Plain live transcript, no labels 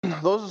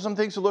those are some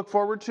things to look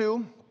forward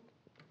to.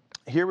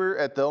 Here we're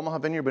at the Omaha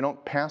Vineyard. We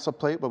don't pass a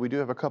plate, but we do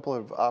have a couple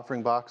of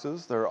offering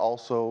boxes. There are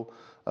also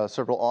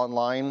several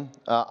online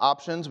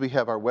options. We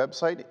have our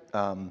website,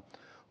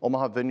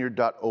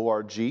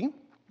 omahavineyard.org,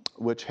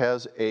 which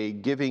has a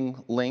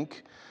giving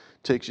link,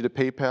 takes you to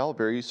PayPal,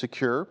 very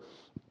secure.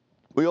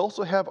 We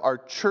also have our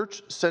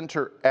Church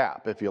Center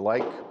app, if you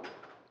like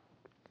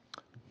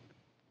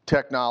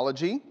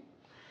technology.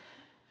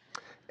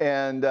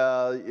 And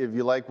if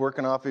you like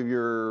working off of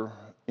your,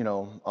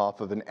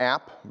 off of an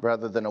app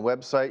rather than a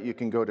website, you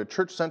can go to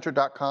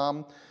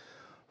churchcenter.com,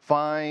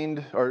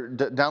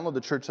 download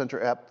the Church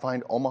Center app,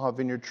 find Omaha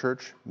Vineyard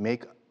Church,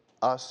 make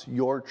us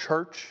your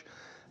church,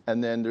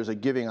 and then there's a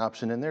giving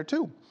option in there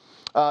too.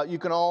 You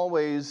can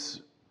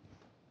always,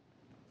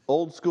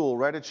 old school,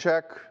 write a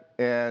check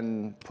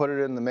and put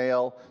it in the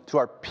mail to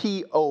our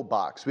P.O.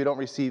 box. We don't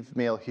receive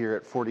mail here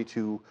at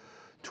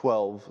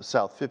 4212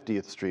 South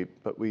 50th Street,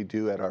 but we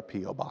do at our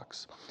P.O.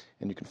 box.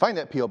 And you can find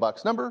that P.O.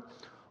 box number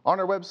on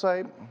our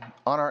website,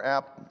 on our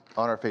app,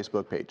 on our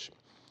Facebook page.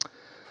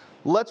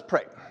 Let's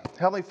pray.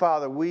 Heavenly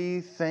Father,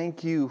 we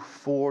thank you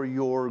for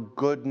your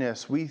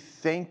goodness. We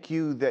thank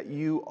you that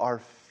you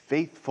are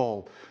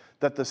faithful,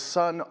 that the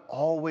sun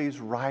always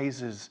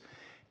rises,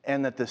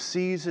 and that the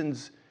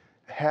seasons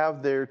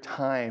have their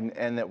time,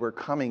 and that we're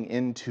coming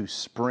into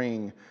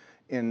spring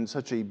in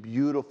such a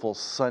beautiful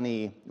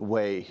sunny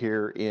way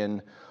here in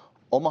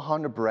Omaha,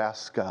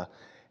 Nebraska.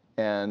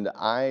 And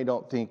I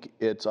don't think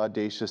it's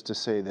audacious to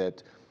say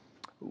that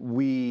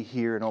we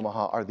here in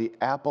Omaha are the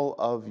apple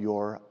of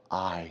your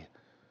eye.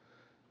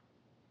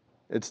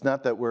 It's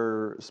not that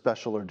we're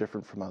special or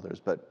different from others,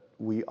 but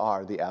we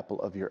are the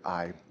apple of your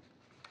eye.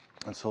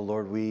 And so,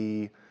 Lord,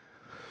 we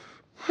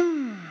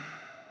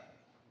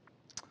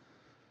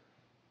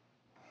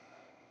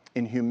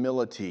in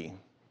humility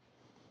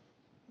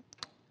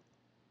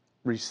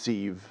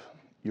receive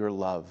your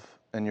love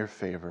and your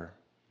favor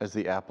as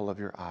the apple of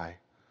your eye.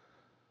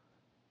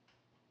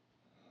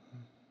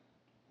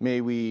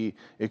 May we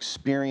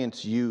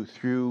experience you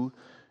through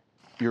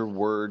your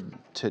word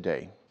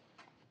today.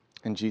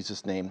 In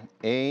Jesus' name,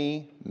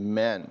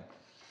 amen.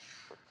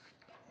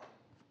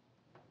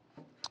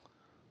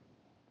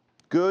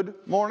 Good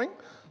morning.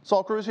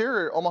 Saul Cruz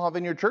here at Omaha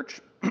Vineyard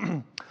Church.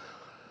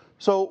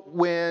 So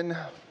when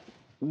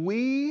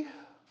we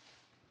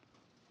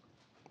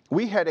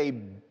had a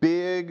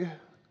big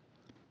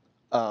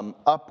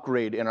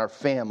upgrade in our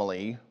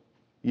family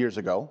years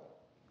ago,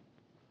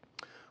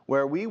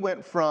 where we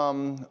went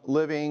from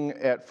living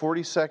at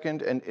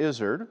 42nd and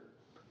Izzard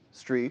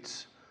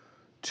streets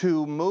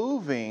to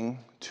moving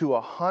to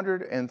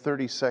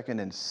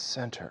 132nd and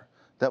Center.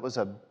 That was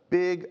a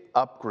big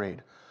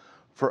upgrade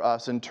for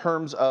us in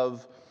terms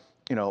of,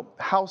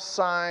 house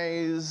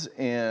size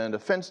and a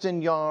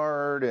fenced-in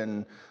yard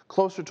and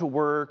closer to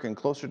work and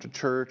closer to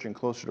church and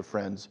closer to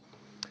friends.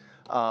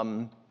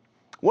 One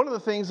of the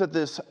things that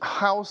this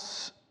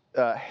house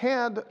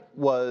had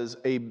was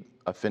a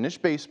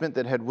finished basement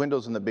that had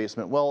windows in the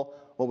basement. Well,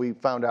 what we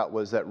found out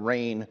was that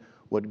rain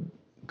would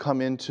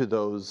come into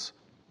those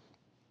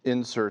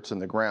inserts in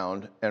the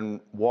ground, and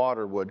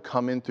water would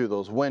come in through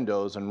those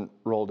windows and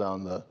roll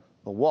down the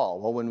wall.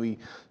 Well, when we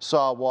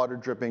saw water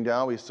dripping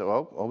down, we said,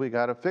 well, we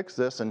got to fix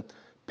this. And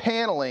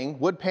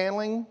wood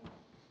paneling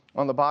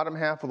on the bottom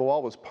half of the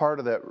wall was part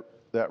of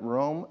that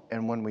room.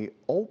 And when we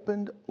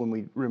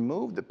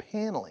removed the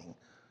paneling,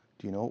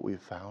 do you know what we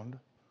found?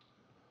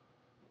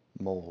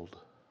 Mold.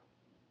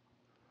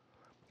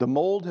 The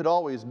mold had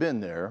always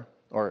been there,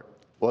 or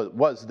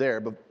was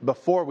there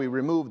before we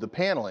removed the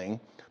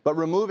paneling, but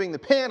removing the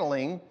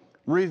paneling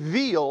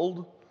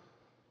revealed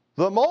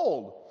the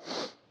mold,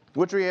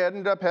 which we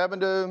ended up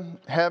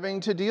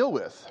having to deal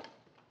with.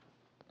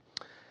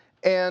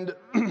 And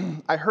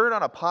I heard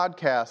on a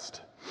podcast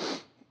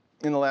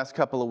in the last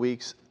couple of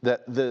weeks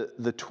that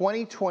the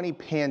 2020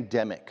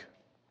 pandemic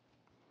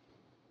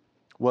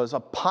was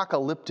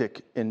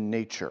apocalyptic in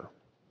nature,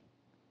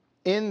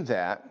 in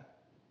that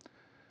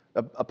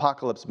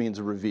apocalypse means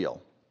a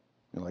reveal,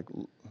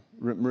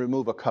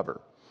 remove a cover.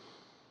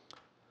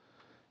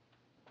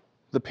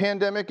 The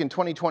pandemic in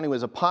 2020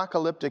 was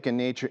apocalyptic in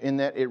nature in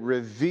that it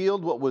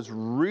revealed what was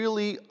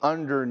really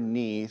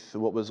underneath,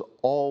 what was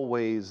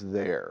always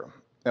there.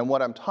 And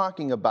what I'm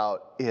talking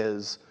about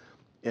is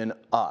in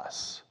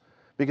us.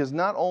 Because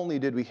not only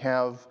did we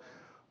have,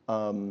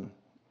 the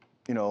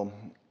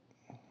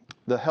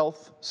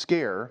health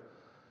scare,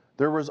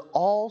 there was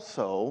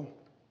also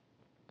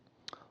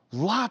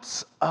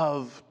lots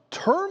of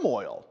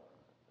turmoil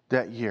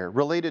that year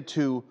related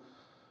to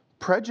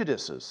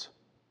prejudices,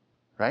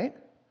 right?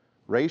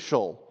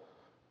 Racial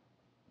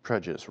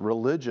prejudice,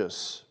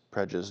 religious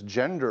prejudice,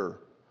 gender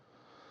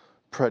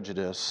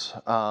prejudice,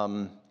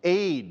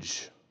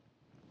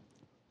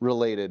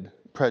 age-related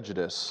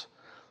prejudice,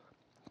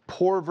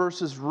 poor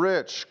versus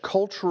rich,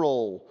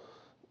 cultural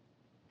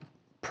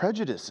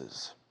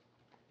prejudices.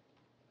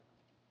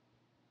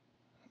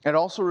 It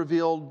also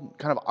revealed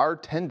kind of our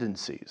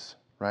tendencies,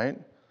 right?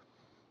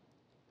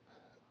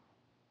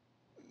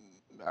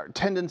 Our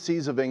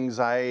tendencies of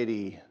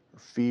anxiety,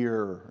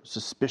 fear,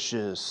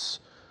 suspicious,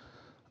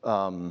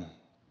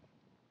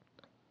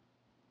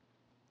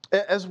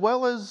 as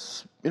well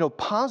as,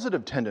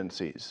 positive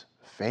tendencies,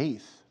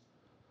 faith,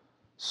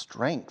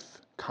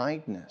 strength,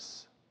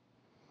 kindness.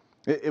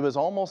 It was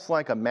almost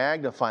like a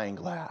magnifying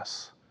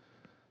glass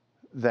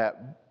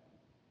that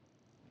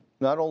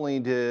not only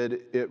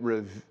did it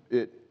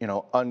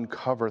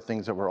uncover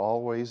things that were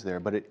always there,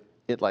 but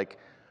it like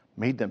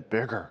made them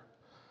bigger.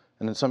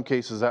 And in some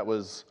cases that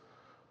was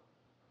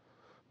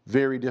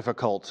very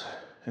difficult,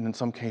 and in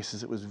some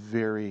cases it was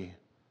very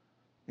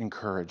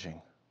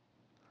encouraging.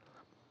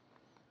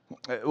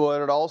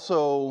 What it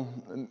also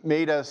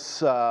made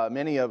us,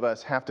 many of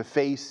us, have to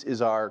face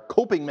is our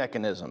coping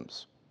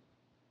mechanisms,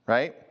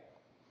 right?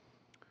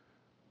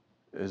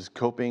 Is a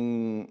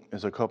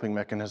coping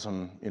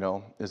mechanism,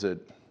 is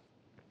it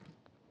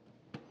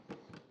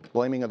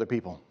blaming other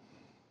people?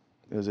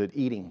 Is it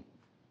eating?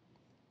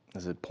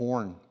 Is it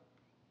porn?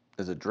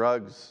 Is it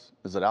drugs?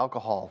 Is it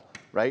alcohol,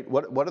 right?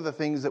 What are the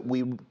things that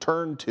we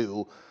turn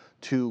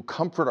to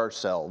comfort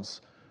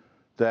ourselves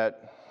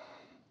that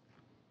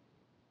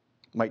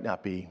might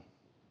not be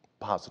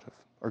positive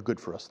or good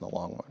for us in the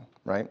long run,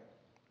 right?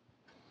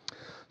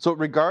 So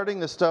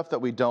regarding the stuff that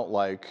we don't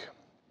like,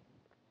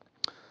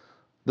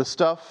 the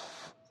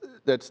stuff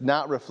that's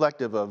not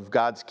reflective of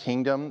God's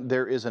kingdom,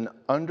 there is an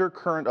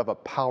undercurrent of a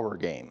power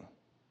game,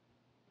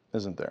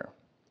 isn't there?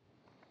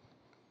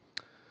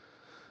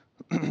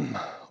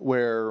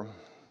 Where,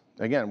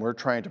 again, we're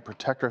trying to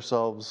protect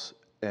ourselves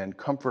and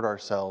comfort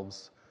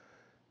ourselves.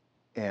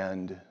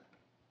 And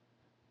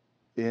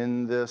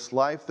in this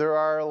life, there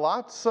are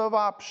lots of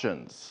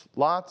options.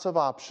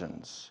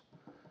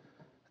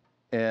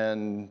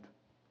 And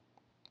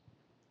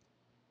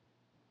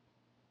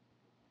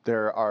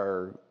there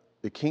are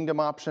the kingdom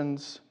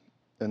options,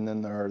 and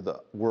then there are the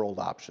world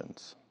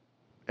options.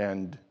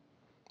 And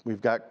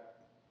we've got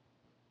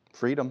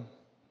freedom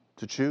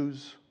to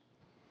choose.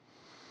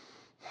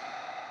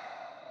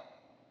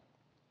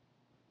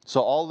 So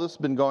all this has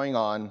been going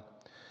on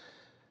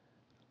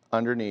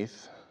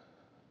underneath,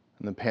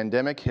 and the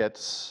pandemic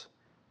hits,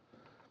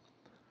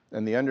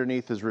 and the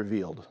underneath is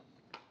revealed.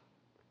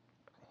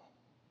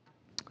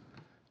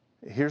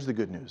 Here's the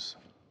good news.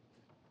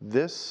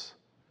 This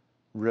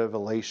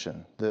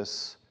revelation,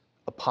 this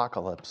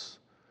apocalypse,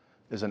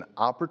 is an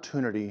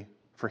opportunity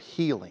for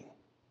healing.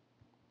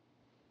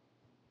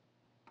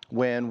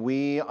 When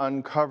we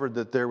uncovered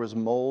that there was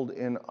mold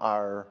in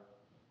our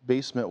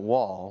basement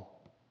wall,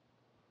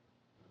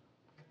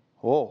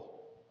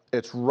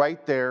 it's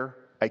right there.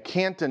 I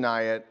can't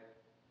deny it.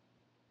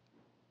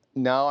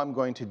 Now I'm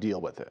going to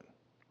deal with it,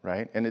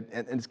 right? And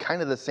it's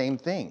kind of the same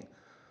thing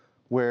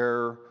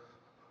where,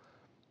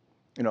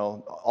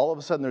 all of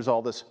a sudden there's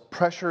all this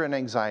pressure and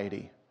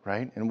anxiety,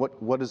 right? And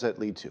what does that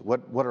lead to?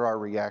 What are our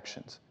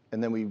reactions?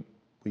 And then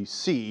we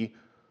see,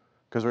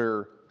 because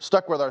we're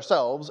stuck with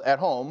ourselves at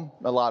home,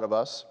 a lot of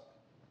us,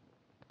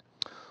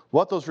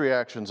 what those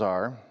reactions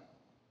are.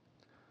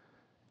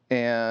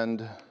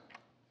 And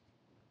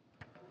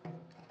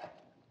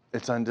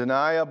it's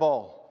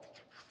undeniable.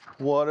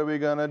 What are we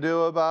going to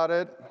do about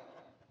it?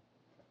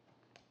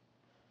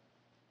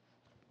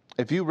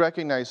 If you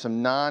recognize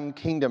some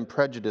non-kingdom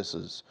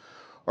prejudices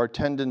or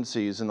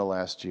tendencies in the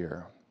last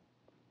year,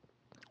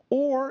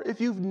 or if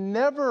you've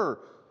never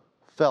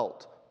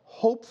felt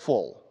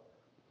hopeful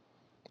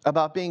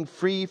about being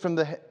free from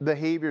the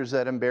behaviors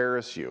that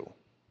embarrass you,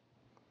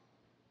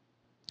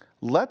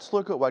 let's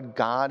look at what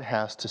God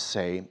has to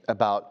say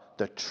about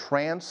the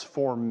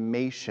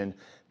transformation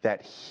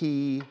that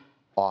He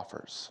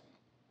offers.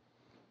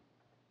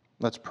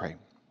 Let's pray.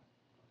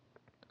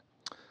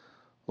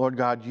 Lord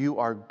God, you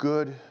are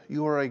good.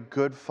 You are a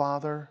good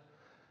Father.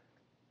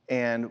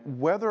 And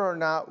whether or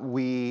not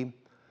we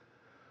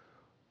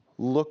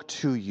look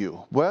to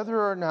you,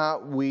 whether or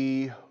not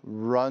we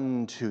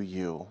run to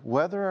you,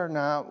 whether or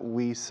not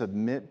we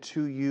submit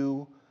to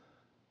you,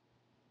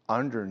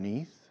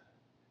 underneath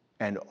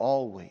and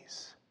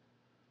always,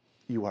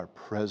 you are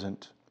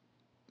present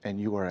and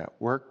you are at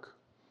work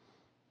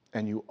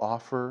and you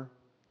offer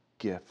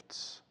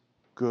gifts,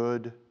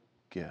 good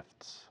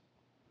gifts.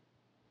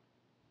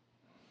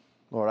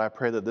 Lord, I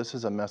pray that this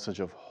is a message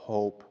of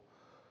hope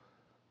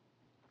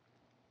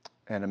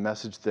and a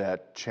message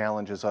that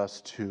challenges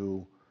us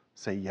to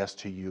say yes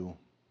to you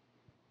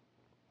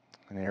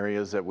in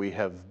areas that we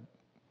have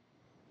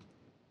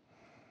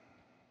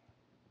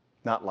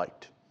not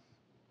liked.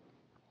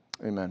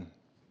 Amen.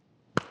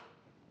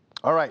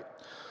 All right,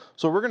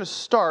 so we're going to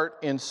start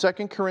in 2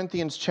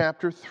 Corinthians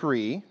chapter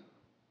 3.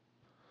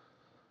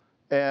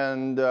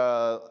 And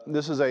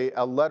this is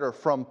a letter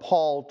from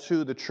Paul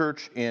to the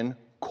church in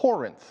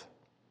Corinth,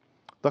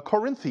 the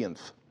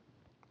Corinthians.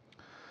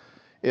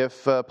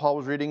 If Paul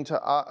was writing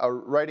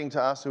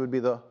to us, it would be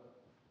the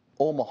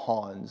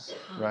Omahans,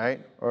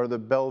 right? Or the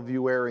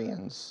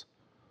Bellevuerians,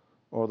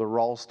 or the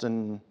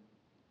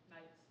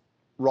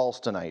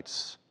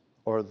Ralstonites,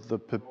 or the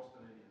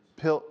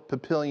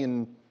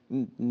Papillions,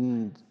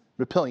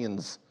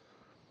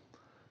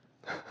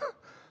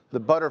 the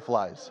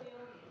butterflies.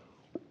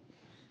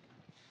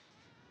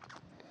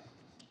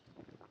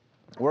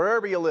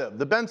 wherever you live,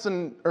 the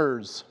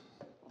Bensoners,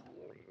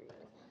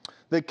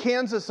 the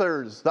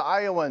Kansasers, the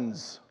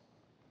Iowans,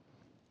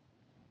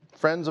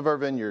 friends of our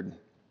vineyard.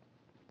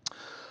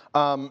 So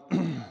I'm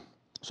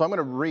going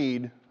to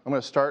read, I'm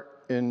going to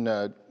start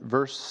in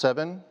verse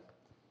 7,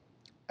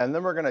 and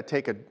then we're going to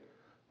take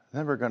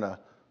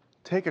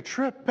a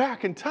trip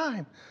back in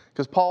time,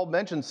 because Paul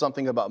mentions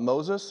something about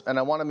Moses, and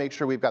I want to make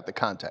sure we've got the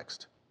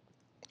context.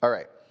 All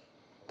right.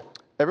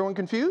 Everyone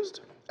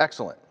confused?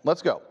 Excellent.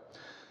 Let's go.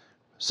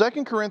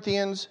 2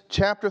 Corinthians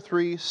chapter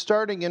 3,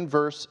 starting in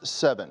verse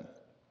 7.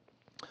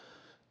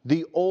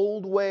 The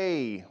old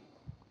way,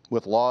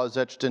 with laws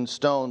etched in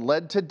stone,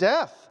 led to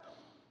death,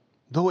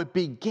 though it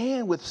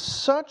began with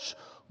such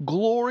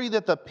glory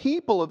that the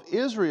people of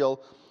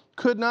Israel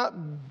could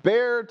not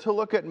bear to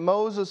look at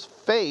Moses'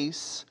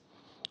 face,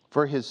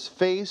 for his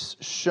face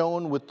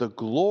shone with the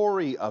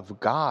glory of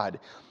God,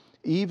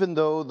 even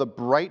though the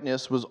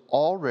brightness was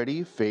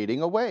already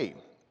fading away.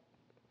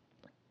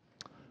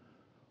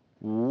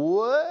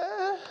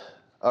 What?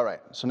 All right,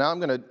 so now I'm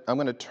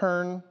going to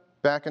turn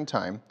back in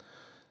time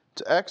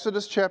to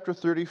Exodus chapter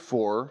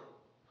 34,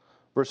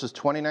 verses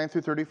 29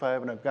 through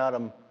 35, and I've got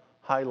them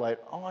highlight.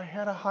 Oh, I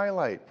had a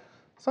highlight.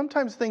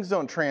 Sometimes things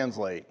don't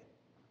translate.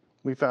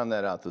 We found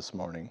that out this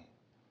morning.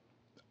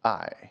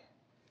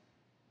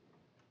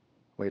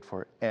 Wait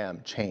for it,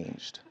 am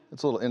changed.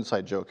 It's a little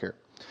inside joke here.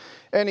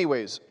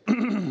 Anyways,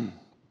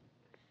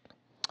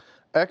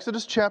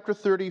 Exodus chapter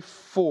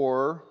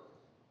 34.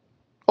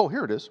 Oh,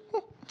 here it is.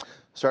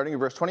 Starting in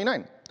verse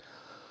 29.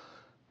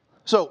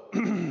 So,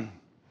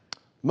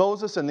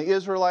 Moses and the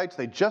Israelites,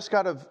 they just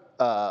got out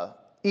of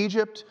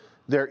Egypt.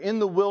 They're in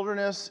the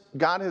wilderness.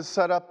 God has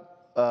set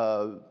up,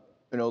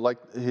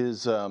 like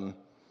his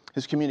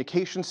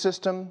communication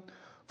system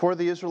for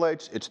the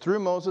Israelites. It's through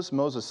Moses.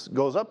 Moses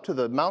goes up to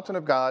the mountain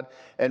of God,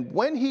 and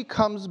when he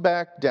comes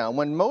back down,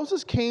 when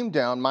Moses came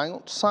down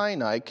Mount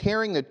Sinai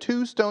carrying the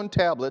 2 stone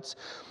tablets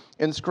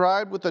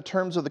inscribed with the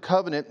terms of the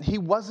covenant, he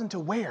wasn't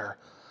aware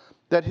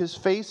that his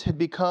face had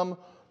become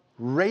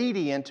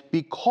radiant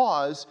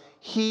because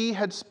he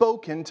had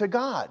spoken to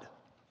God.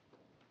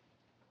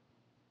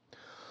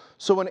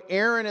 So when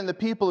Aaron and the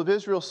people of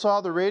Israel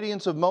saw the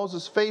radiance of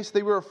Moses' face,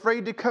 they were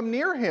afraid to come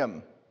near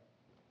him.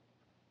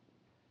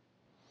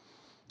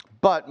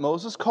 But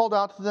Moses called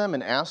out to them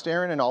and asked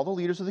Aaron and all the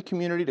leaders of the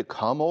community to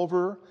come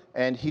over,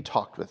 and he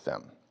talked with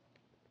them.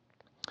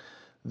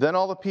 Then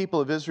all the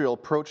people of Israel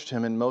approached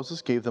him, and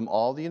Moses gave them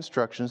all the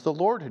instructions the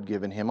Lord had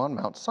given him on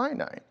Mount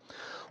Sinai.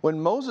 When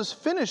Moses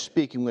finished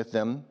speaking with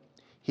them,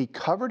 he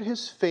covered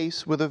his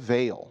face with a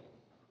veil.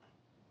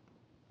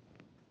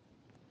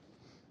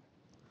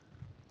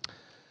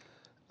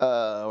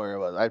 Where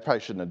was I? I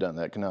probably shouldn't have done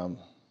that.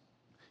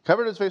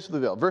 Covered his face with a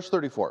veil. Verse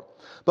 34.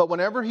 But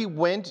whenever he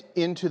went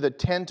into the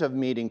tent of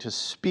meeting to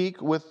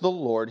speak with the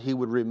Lord, he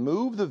would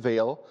remove the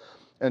veil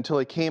until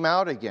he came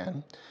out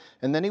again.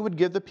 And then he would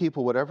give the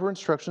people whatever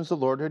instructions the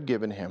Lord had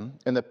given him.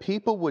 And the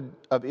people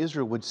of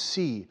Israel would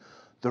see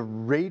the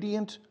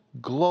radiant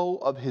glow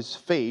of his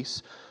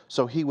face.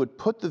 So he would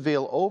put the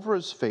veil over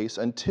his face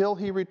until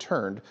he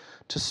returned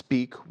to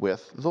speak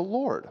with the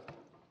Lord.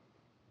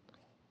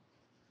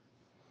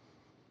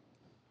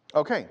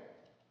 Okay,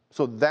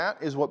 so that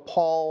is what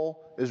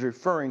Paul is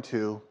referring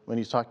to when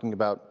he's talking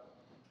about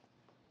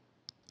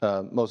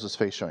Moses'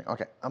 face showing.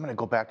 Okay, I'm going to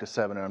go back to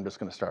 7 and I'm just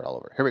going to start all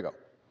over. Here we go.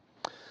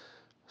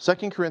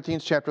 2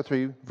 Corinthians chapter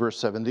 3, verse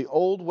 7. The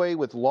old way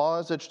with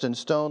laws etched in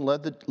stone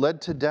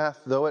led to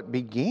death, though it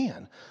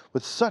began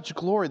with such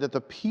glory that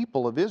the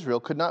people of Israel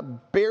could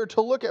not bear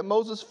to look at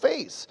Moses'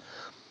 face.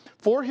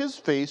 For his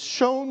face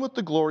shone with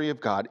the glory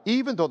of God,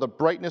 even though the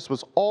brightness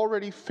was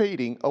already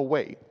fading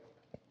away.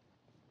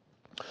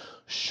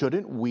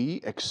 Shouldn't we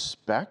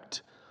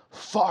expect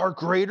far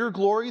greater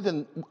glory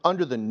than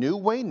under the new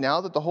way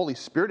now that the Holy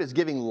Spirit is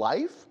giving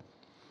life?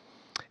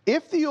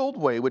 If the old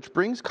way, which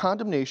brings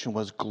condemnation,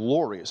 was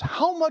glorious,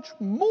 how much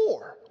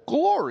more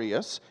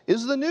glorious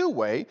is the new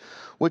way,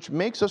 which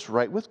makes us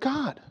right with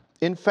God?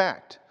 In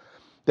fact,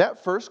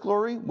 that first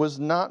glory was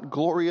not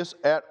glorious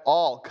at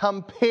all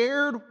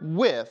compared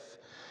with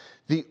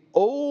the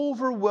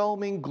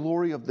overwhelming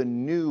glory of the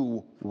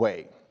new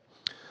way.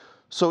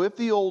 So if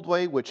the old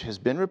way, which has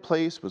been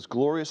replaced, was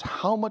glorious,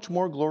 how much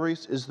more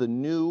glorious is the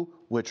new,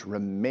 which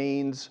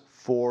remains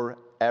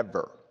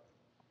forever?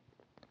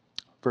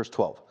 Verse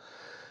 12.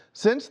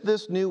 Since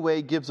this new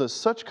way gives us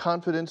such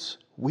confidence,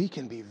 we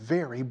can be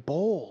very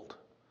bold.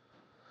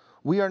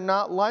 We are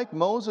not like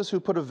Moses, who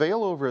put a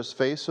veil over his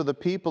face so the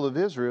people of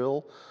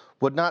Israel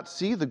would not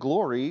see the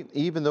glory,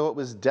 even though it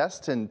was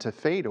destined to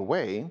fade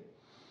away.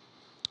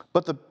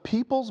 But the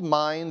people's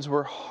minds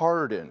were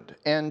hardened,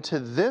 and to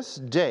this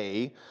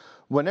day,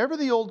 whenever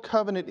the old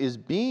covenant is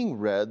being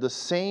read, the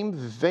same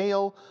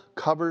veil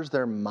covers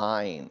their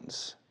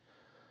minds,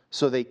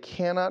 so they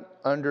cannot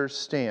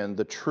understand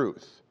the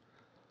truth.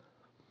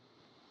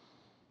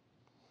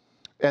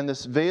 And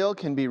this veil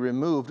can be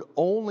removed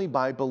only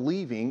by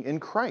believing in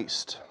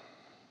Christ.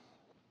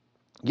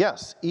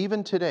 Yes,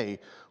 even today,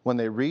 when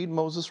they read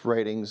Moses'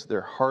 writings,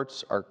 their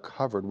hearts are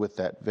covered with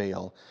that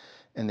veil,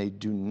 and they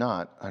do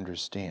not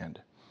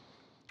understand.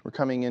 We're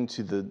coming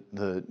into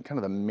the kind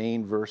of the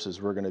main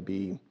verses we're going to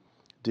be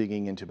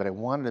digging into, but I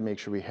wanted to make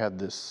sure we had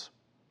this,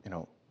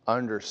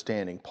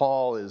 understanding.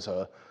 Paul is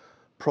a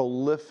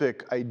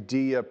prolific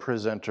idea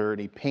presenter,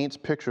 and he paints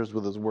pictures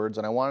with his words,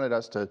 and I wanted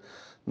us to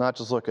not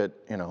just look at,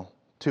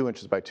 2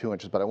 inches by 2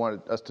 inches, but I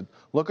wanted us to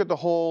look at the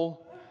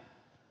whole,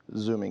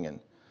 zooming in.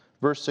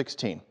 Verse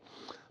 16,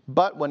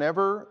 but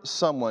whenever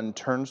someone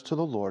turns to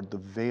the Lord, the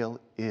veil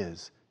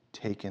is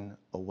taken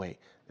away.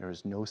 There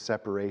is no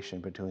separation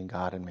between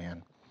God and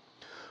man.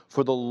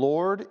 For the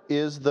Lord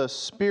is the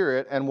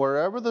Spirit, and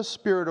wherever the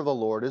Spirit of the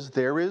Lord is,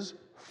 there is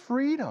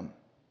freedom.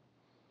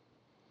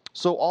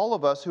 So all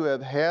of us who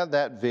have had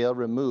that veil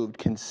removed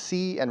can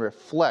see and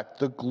reflect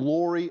the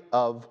glory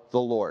of the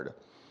Lord.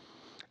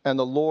 And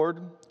the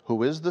Lord,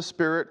 who is the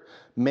Spirit,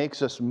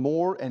 makes us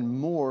more and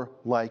more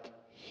like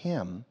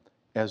Him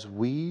as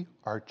we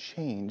are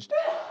changed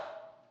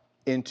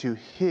into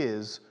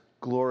His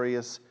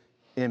glorious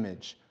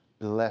image.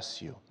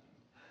 Bless you.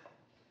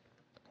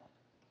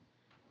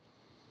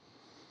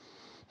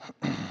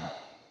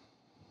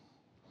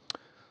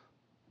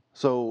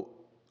 So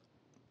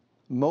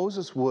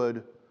Moses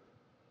would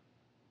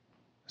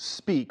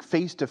speak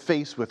face to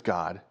face with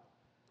God,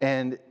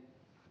 and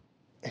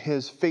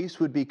his face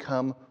would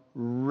become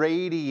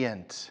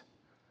radiant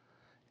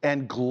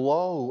and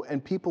glow,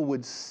 and people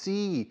would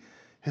see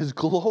his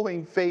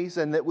glowing face,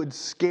 and that would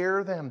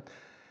scare them.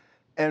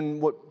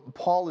 And what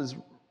Paul is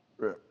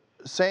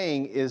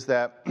saying is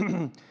that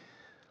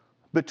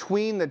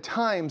between the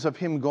times of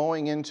him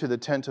going into the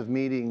tent of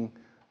meeting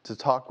to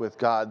talk with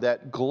God,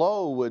 that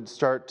glow would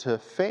start to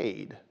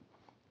fade.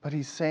 But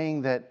he's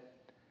saying that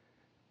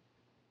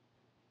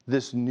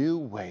this new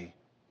way,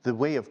 the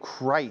way of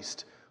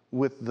Christ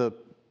with the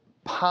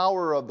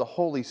power of the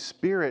Holy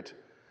Spirit,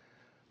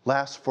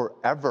 lasts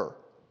forever.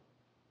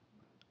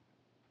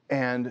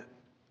 And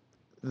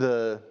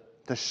the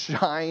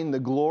shine, the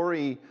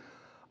glory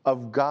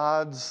of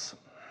God's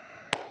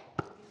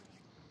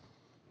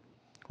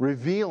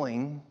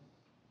revealing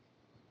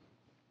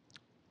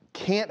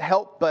can't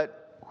help but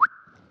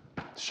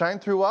shine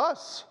through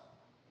us.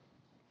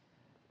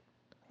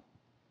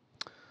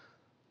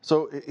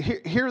 So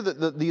here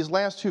these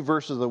last two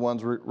verses are the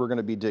ones we're going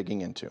to be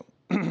digging into.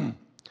 2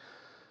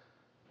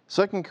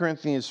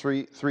 Corinthians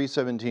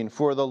 3:17,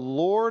 for the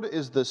Lord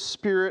is the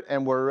Spirit,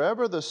 and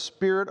wherever the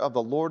Spirit of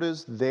the Lord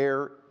is,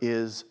 there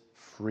is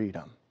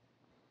freedom.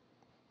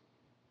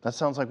 That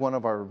sounds like one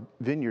of our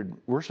Vineyard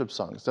worship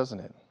songs,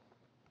 doesn't it?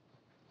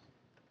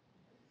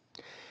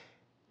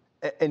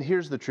 And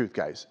here's the truth,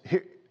 guys.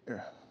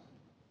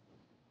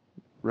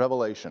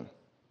 Revelation.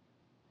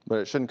 But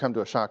it shouldn't come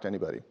to a shock to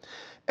anybody.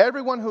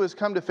 Everyone who has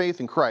come to faith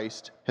in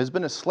Christ has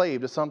been a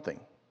slave to something.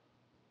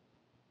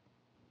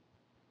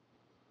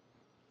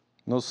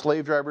 And those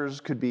slave drivers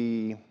could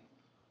be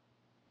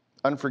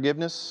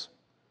unforgiveness,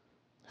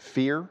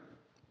 fear,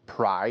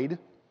 pride,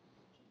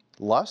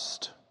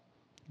 lust,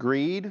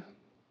 greed,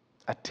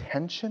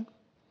 attention,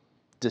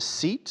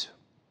 deceit,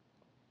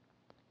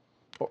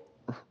 or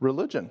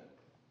religion,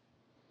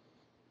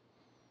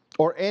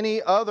 or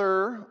any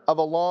other of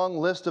a long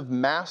list of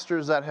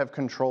masters that have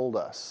controlled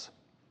us.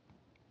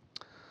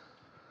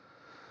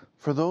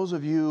 For those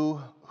of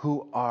you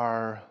who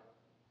are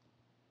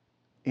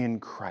in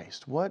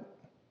Christ, what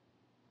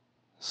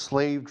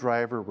slave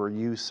driver were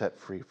you set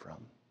free from?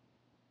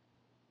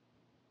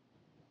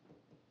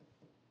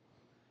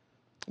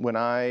 When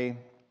I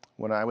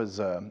was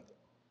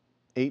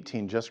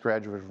 18, just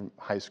graduated from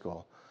high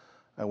school,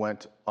 I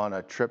went on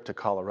a trip to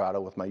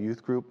Colorado with my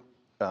youth group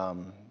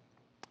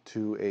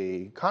to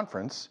a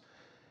conference,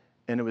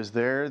 and it was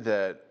there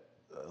that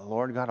the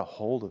Lord got a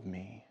hold of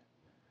me.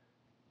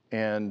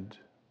 And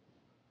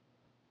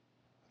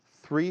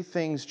 3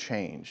 things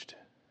changed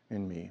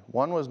in me.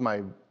 One was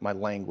my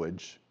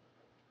language.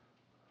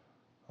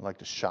 I like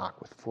to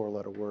shock with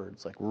 4-letter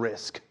words like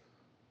risk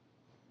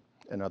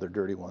and other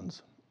dirty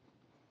ones.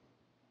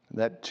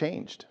 That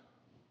changed.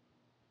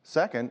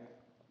 Second,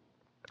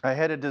 I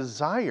had a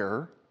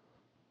desire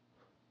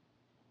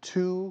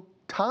to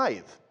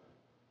tithe.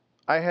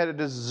 I had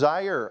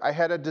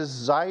a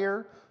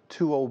desire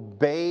to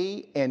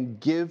obey and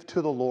give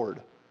to the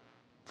Lord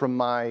from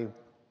my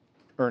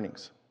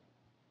earnings.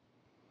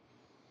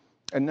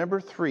 And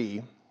number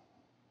 3,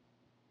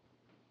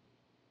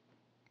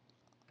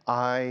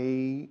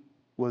 I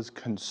was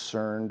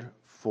concerned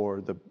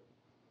for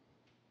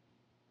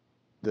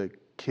the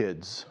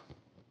kids.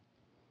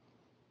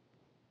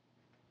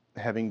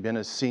 Having been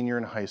a senior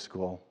in high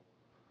school,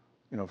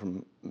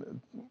 from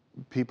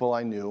people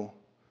I knew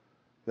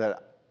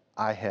that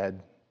I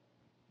had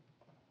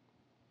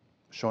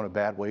shown a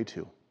bad way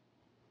to.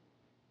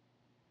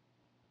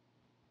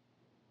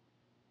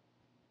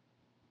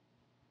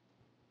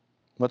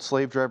 What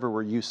slave driver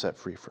were you set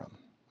free from?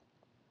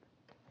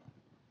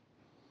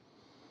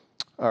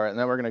 All right,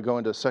 now we're going to go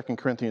into 2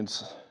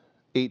 Corinthians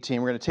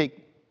 18. We're going to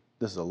take,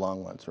 this is a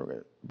long one, so we're going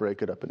to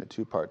break it up into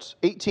 2 parts.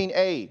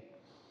 18a.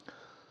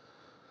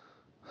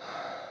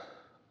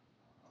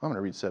 I'm going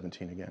to read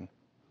 17 again.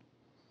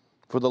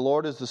 For the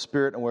Lord is the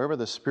Spirit, and wherever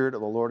the Spirit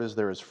of the Lord is,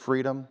 there is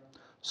freedom.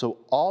 So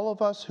all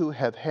of us who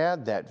have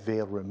had that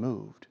veil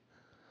removed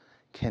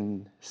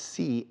can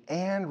see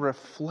and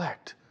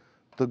reflect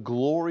the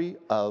glory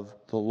of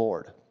the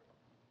Lord.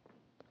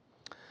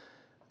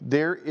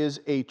 There is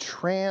a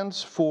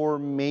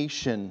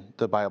transformation,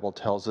 the Bible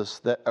tells us,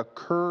 that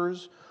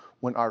occurs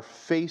when our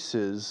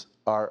faces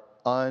are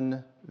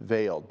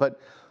unveiled.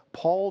 But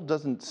Paul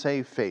doesn't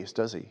say face,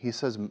 does he? He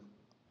says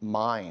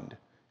mind.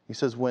 He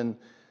says when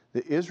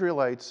the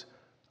Israelites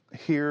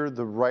hear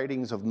the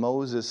writings of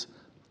Moses,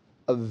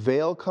 a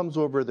veil comes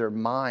over their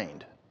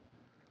mind.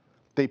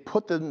 They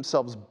put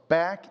themselves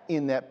back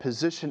in that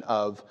position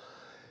of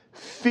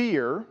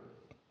fear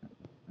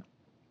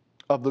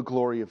of the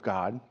glory of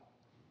God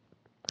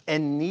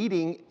and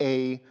needing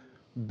a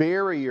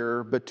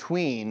barrier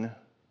between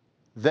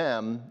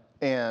them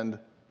and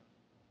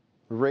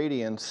the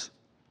radiance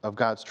of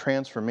God's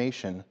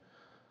transformation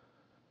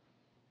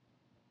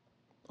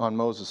on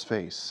Moses'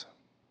 face.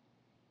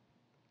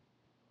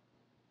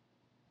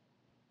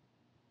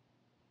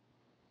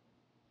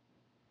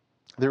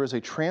 There is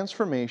a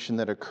transformation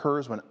that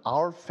occurs when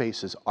our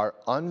faces are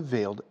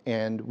unveiled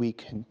and we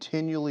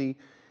continually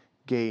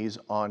gaze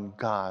on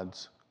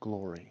God's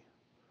glory.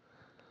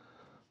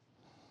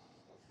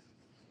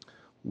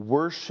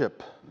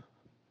 Worship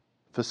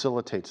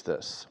facilitates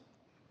this.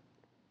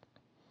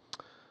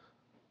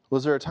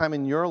 Was there a time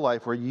in your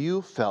life where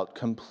you felt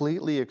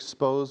completely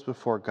exposed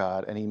before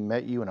God and He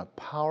met you in a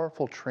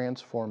powerful,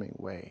 transforming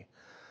way?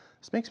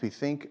 This makes me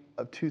think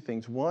of two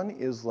things. One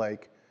is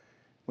like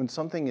when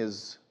something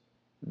is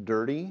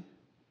dirty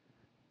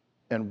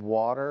and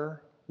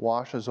water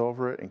washes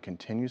over it and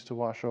continues to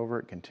wash over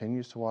it,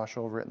 continues to wash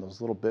over it, and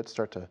those little bits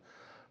start to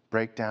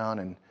break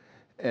down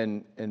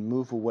and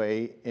move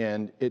away,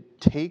 and it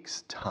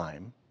takes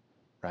time,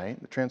 right?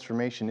 The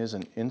transformation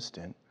isn't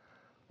instant,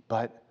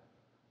 but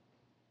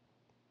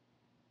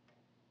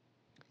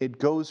it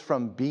goes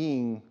from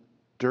being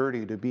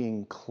dirty to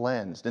being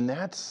cleansed. And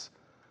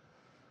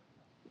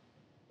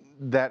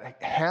that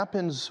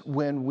happens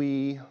when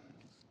we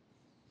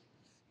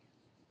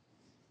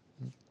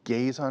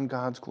gaze on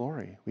God's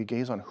glory. We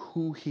gaze on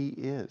who He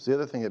is. The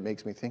other thing it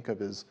makes me think of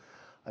is,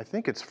 I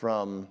think it's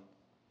from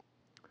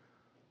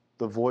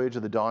The Voyage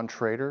of the Dawn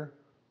Treader,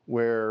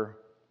 where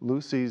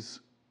Lucy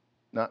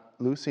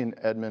and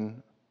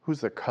Edmund, who's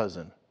their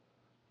cousin?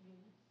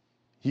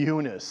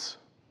 Eunice.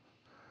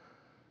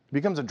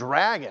 Becomes a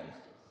dragon.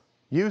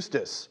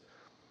 Eustace.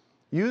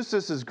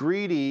 Eustace is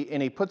greedy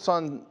and he puts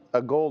on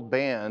a gold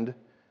band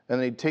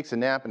and then he takes a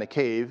nap in a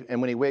cave,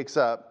 and when he wakes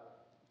up,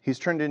 he's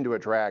turned into a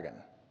dragon.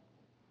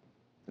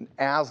 And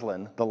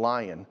Aslan, the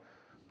lion,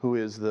 who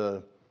is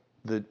the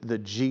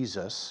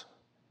Jesus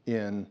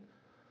in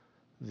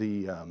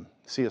the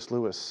C.S.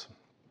 Lewis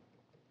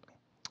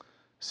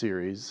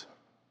series,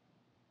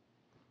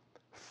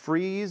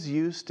 frees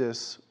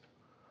Eustace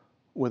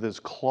with his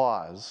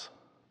claws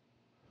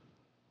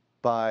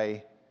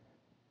by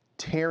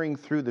tearing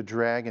through the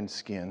dragon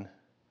skin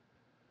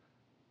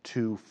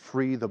to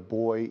free the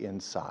boy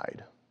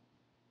inside.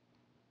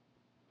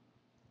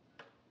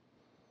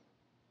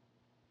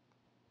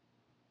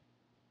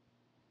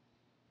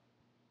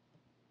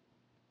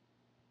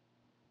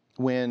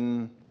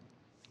 When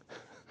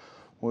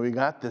we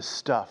got this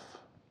stuff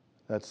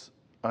that's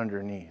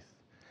underneath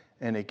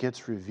and it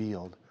gets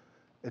revealed,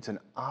 it's an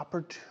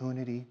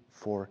opportunity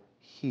for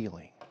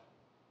healing.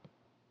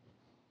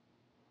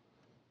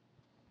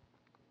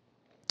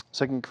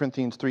 2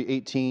 Corinthians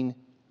 3:18b,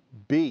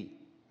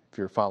 if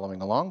you're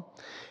following along.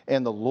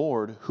 And the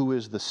Lord, who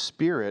is the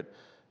Spirit,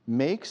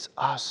 makes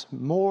us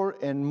more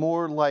and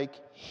more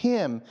like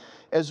Him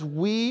as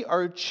we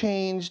are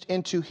changed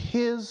into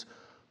His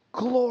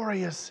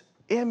glorious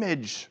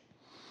image.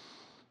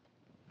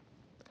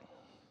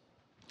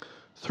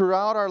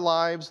 Throughout our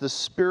lives, the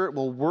Spirit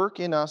will work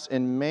in us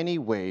in many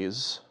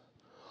ways,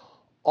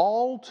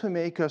 all to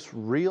make us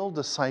real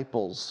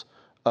disciples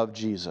of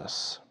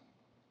Jesus.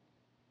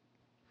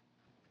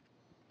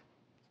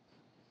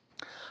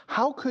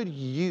 How could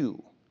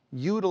you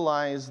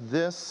utilize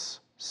this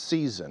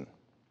season,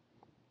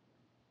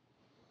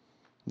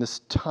 this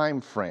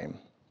time frame,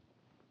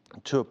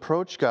 to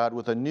approach God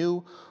with a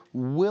new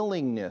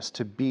willingness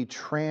to be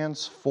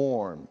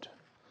transformed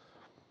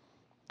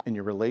in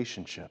your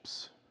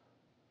relationships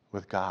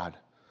with God,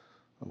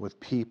 with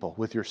people,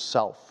 with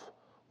yourself,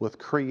 with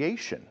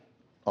creation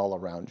all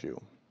around you?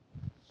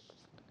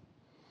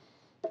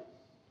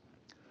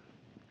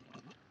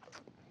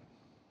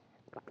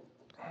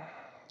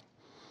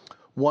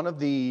 One of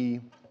the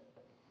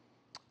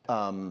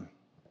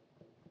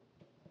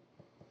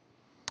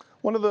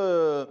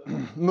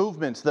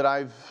movements that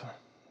I've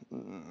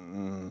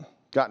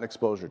gotten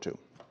exposure to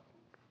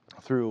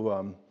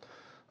through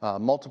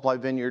Multiply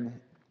Vineyard,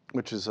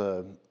 which is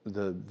the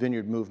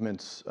Vineyard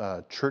Movement's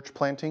church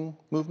planting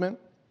movement,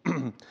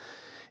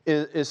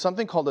 is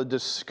something called a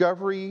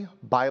Discovery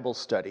Bible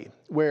Study,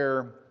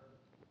 where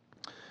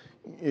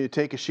you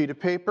take a sheet of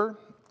paper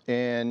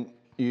and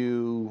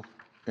you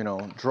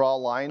draw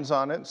lines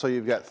on it. So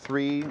you've got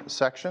 3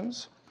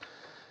 sections.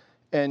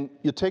 And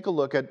you take a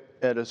look at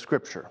a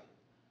scripture.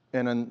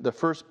 And in the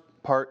first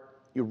part,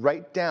 you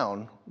write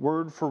down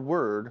word for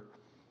word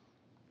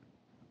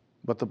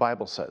what the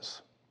Bible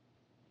says.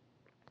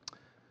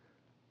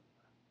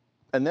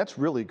 And that's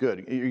really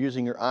good. You're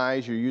using your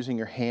eyes, you're using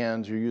your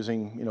hands, you're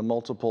using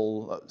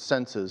multiple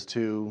senses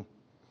to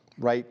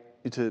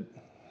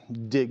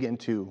dig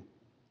into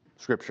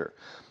Scripture.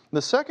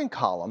 The second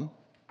column,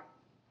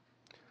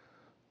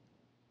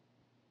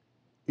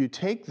 you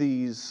take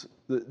these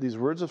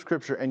words of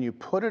Scripture and you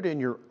put it in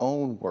your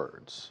own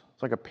words.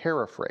 It's like a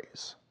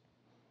paraphrase.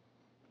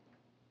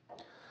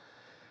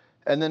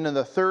 And then in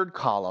the third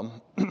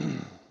column,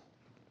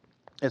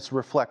 it's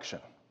reflection.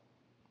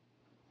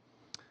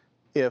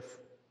 If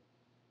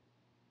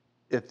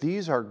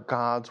these are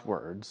God's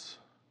words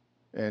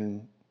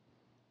and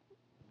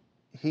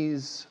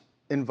He's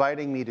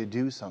inviting me to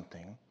do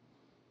something,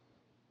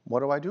 what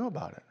do I do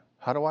about it?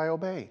 How do I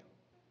obey?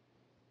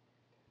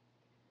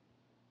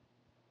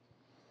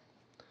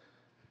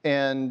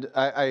 And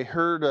I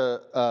heard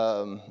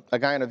a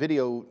guy on a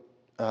video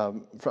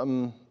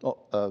from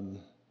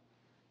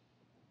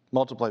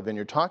Multiply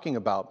Vineyard talking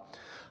about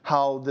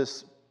how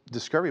this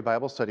Discovery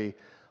Bible Study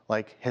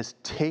has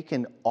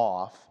taken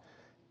off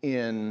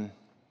in,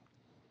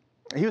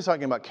 he was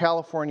talking about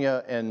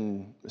California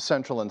and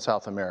Central and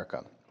South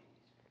America,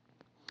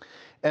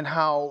 and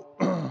how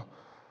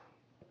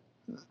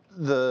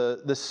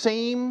the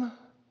same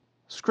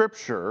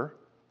scripture,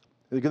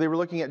 they were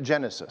looking at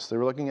Genesis, they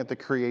were looking at the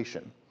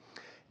creation,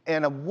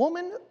 and a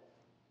woman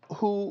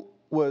who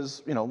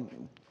was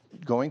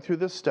going through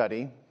this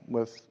study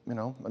with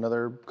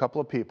another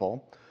couple of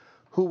people,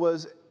 who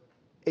was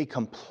a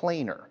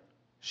complainer.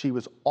 She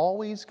was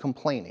always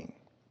complaining.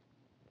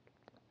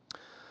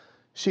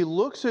 She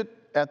looks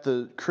at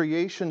the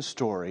creation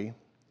story,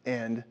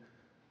 and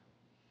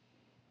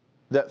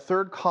that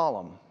third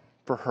column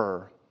for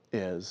her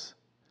is,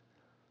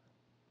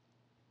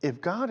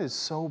 if God is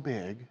so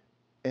big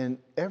and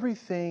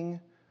everything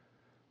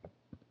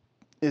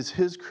is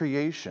His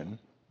creation,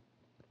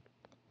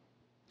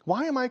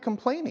 why am I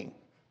complaining?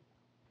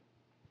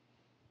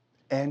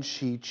 And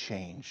she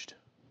changed.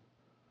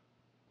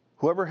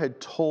 Whoever had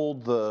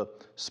told the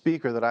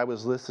speaker that I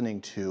was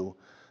listening to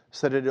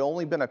said it had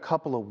only been a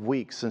couple of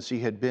weeks since she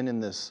had been in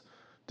this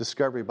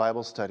Discovery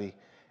Bible Study,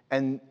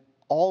 and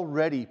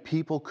already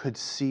people could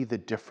see the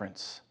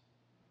difference.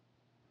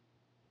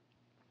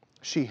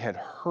 She had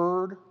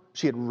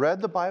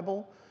read the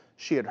Bible,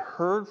 she had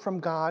heard from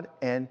God,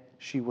 and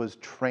she was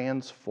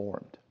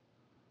transformed.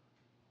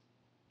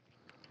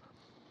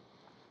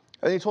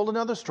 And he told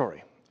another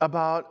story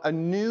about a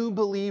new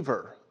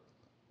believer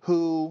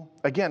who,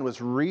 again,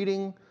 was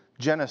reading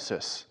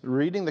Genesis,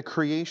 reading the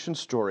creation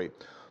story,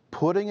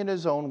 putting in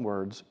his own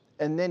words,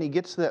 and then he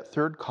gets to that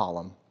third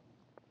column.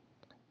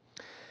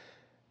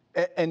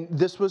 And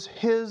this was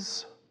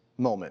his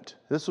moment.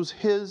 This was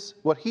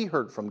what he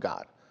heard from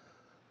God.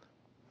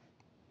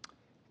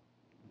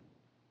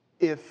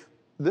 If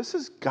this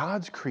is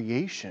God's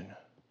creation,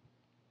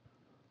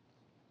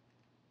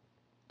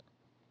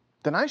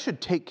 then I should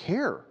take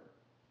care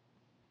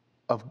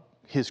of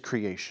His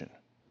creation.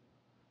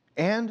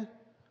 And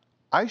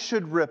I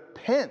should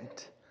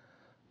repent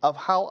of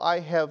how I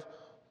have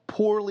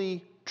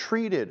poorly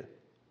treated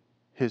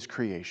His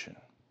creation.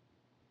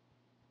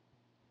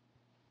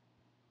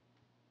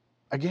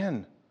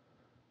 Again,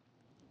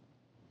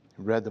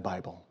 he read the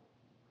Bible.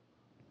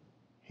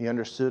 He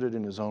understood it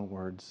in his own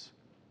words.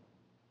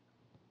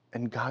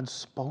 And God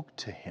spoke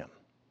to him.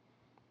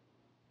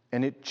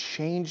 And it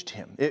changed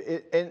him.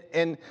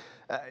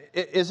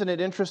 Isn't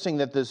it interesting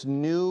that this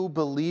new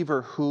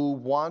believer who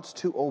wants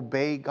to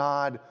obey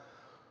God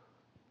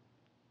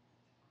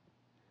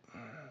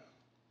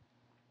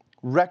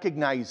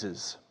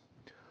recognizes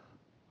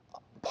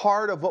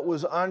part of what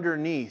was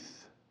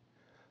underneath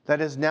that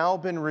has now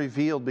been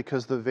revealed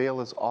because the veil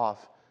is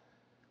off,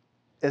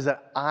 is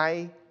that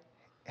I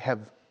have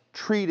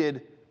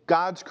treated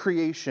God's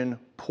creation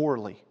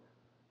poorly,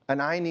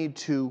 and I need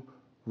to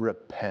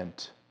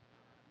repent.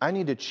 I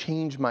need to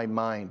change my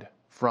mind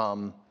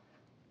from,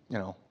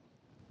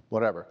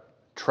 whatever,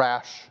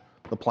 trash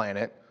the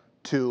planet,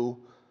 to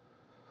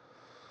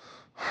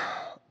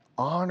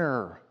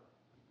honor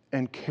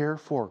and care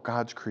for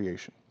God's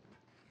creation.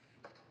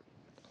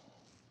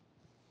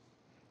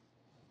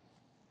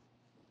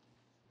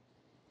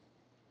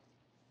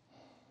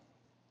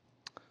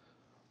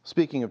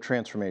 Speaking of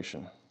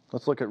transformation,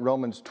 let's look at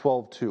Romans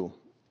 12:2.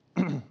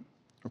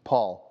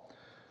 Paul,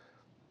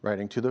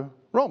 writing to the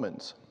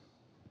Romans.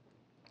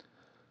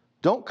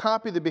 Don't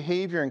copy the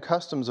behavior and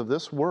customs of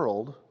this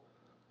world,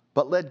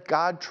 but let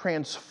God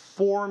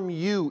transform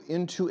you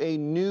into a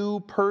new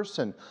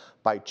person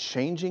by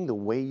changing the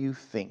way you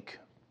think.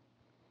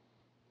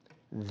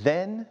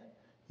 Then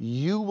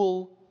you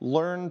will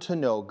learn to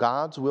know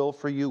God's will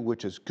for you,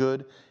 which is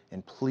good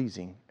and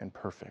pleasing and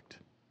perfect.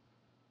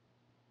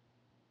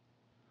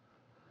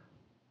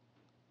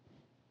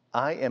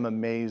 I am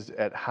amazed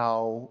at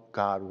how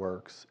God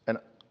works. And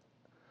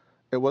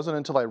It wasn't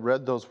until I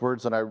read those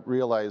words that I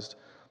realized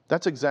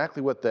that's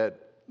exactly what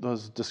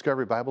those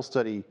Discovery Bible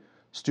Study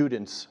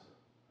students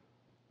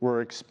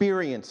were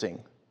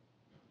experiencing.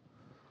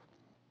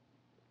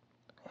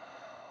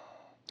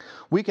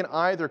 We can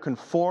either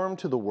conform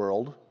to the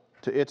world,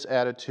 to its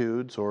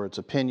attitudes or its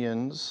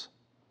opinions,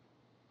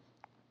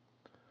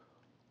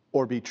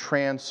 or be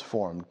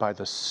transformed by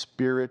the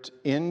Spirit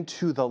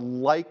into the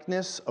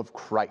likeness of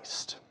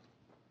Christ.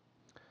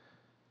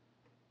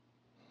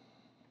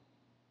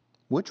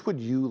 Which would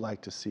you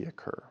like to see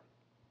occur?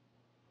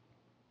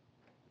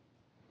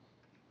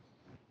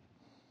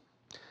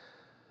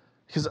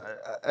 Because,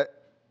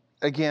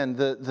 again,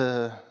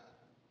 the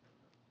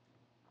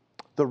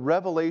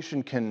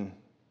revelation can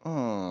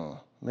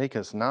make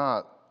us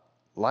not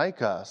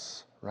like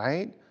us,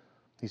 right?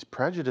 These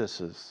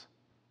prejudices.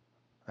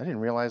 I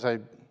didn't realize I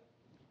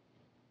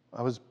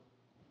was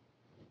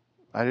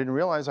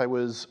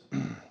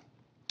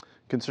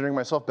considering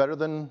myself better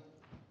than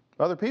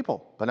other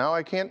people, but now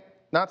I can't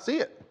not see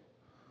it.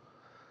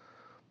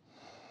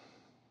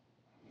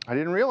 I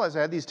didn't realize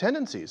I had these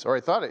tendencies, or I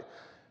thought it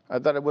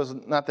was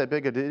not that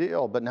big a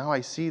deal, but now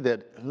I see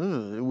that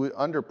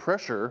under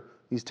pressure,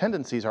 these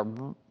tendencies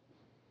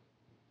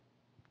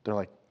they're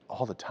like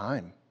all the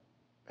time,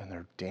 and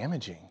they're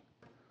damaging.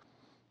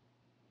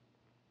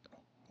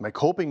 My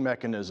coping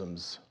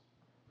mechanisms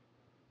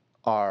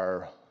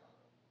are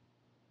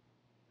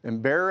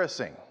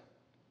embarrassing.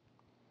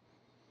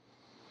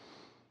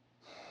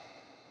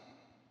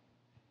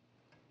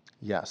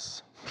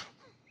 Yes.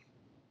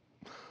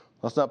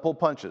 Let's not pull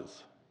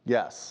punches.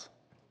 Yes.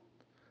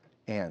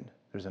 And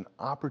there's an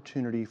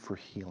opportunity for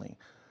healing.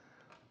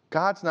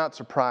 God's not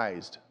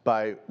surprised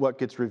by what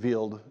gets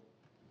revealed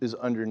is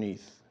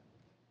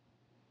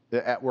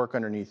at work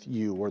underneath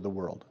you or the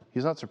world.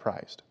 He's not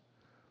surprised.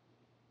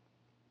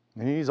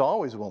 And he's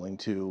always willing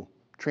to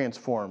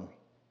transform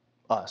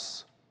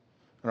us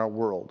and our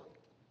world.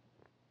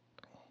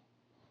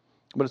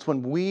 But it's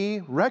when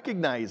we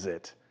recognize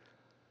it,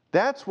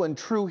 that's when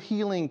true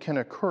healing can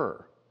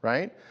occur,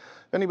 right?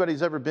 If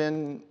anybody's ever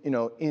been,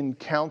 in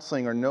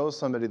counseling or knows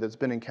somebody that's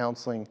been in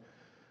counseling,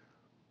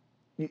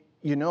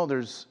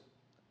 there's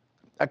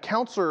a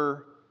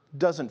counselor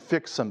doesn't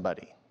fix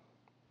somebody.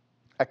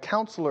 A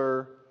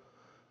counselor,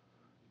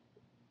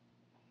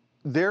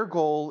 their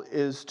goal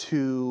is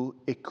to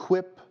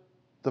equip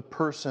the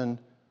person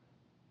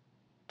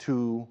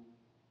to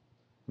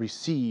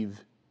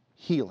receive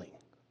healing.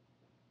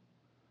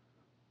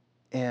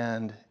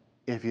 And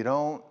if you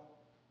don't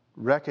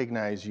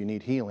recognize you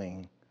need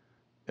healing,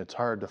 it's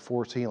hard to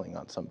force healing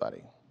on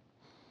somebody.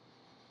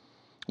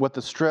 What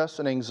the stress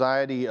and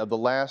anxiety of the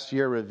last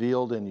year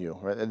revealed in you,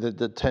 right?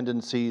 The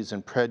tendencies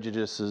and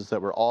prejudices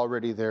that were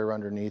already there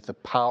underneath, the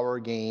power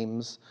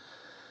games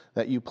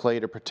that you play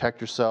to protect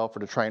yourself or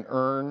to try and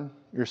earn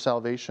your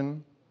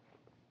salvation.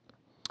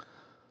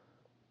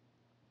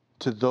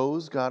 To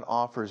those, God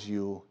offers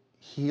you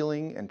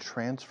healing and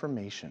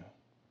transformation.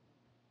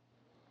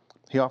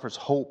 He offers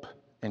hope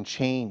and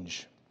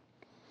change.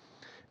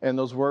 And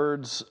those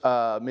words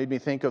made me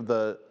think of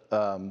the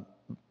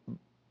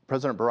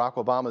President Barack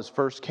Obama's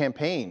first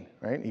campaign,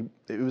 right?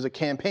 It was a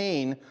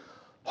campaign,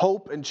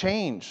 hope and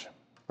change,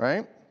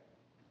 right?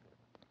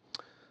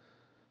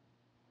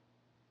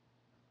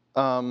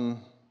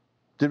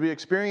 Did we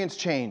experience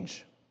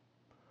change?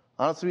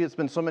 Honestly, it's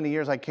been so many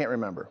years I can't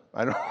remember.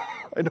 I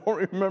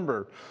don't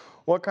remember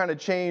what kind of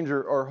change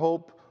or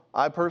hope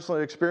I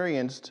personally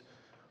experienced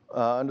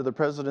under the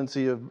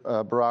presidency of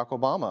Barack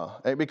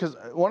Obama. Because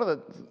one of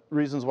the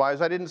reasons why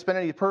is I didn't spend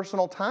any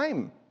personal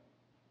time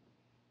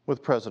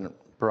with President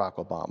Barack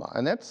Obama.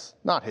 And that's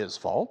not his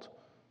fault,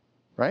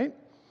 right?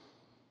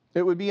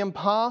 It would be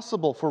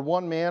impossible for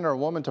one man or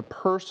woman to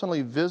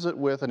personally visit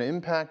with and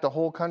impact a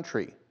whole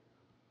country.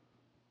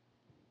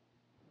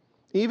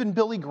 Even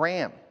Billy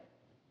Graham,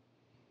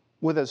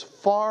 with as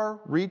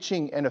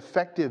far-reaching and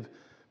effective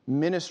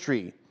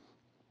ministry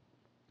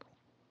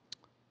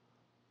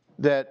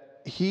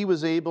that he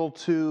was able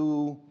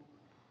to,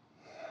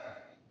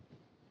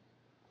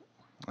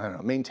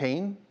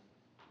 maintain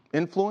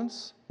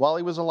influence while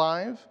he was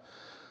alive,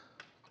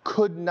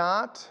 could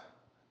not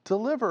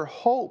deliver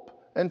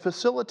hope and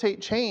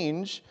facilitate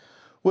change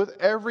with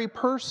every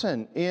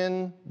person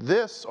in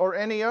this or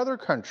any other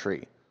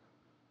country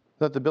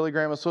that the Billy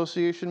Graham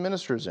Association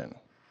ministers in.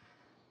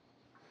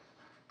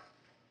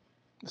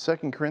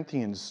 2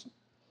 Corinthians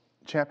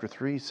chapter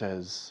 3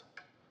 says,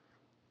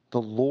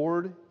 "The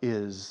Lord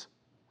is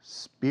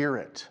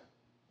Spirit,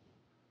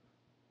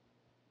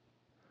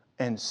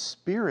 and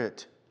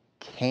Spirit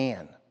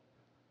can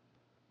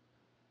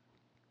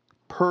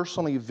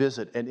personally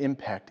visit and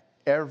impact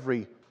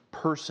every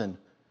person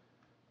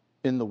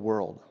in the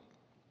world.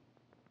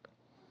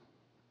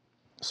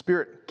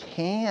 Spirit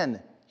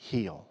can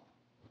heal.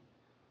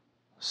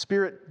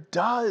 Spirit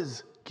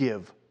does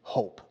give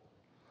hope.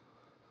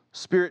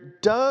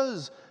 Spirit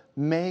does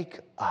make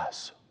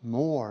us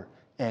more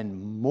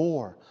and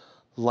more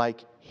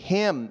like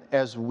Him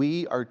as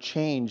we are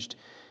changed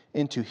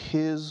into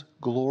His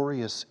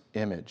glorious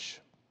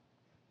image.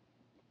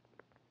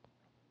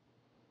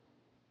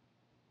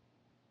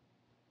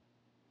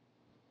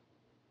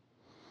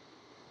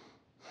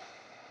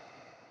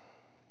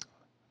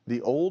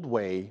 The old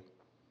way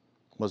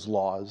was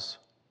laws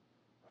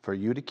for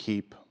you to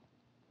keep,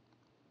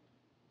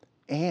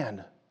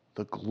 and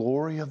the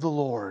glory of the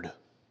Lord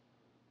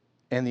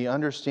and the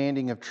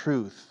understanding of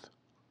truth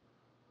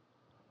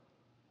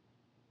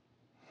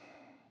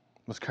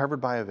was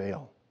covered by a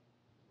veil.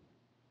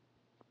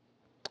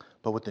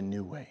 But with the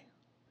new way,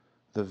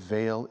 the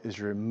veil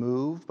is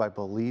removed by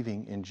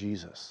believing in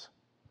Jesus.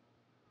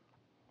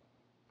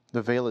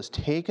 The veil is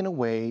taken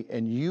away,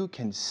 and you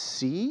can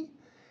see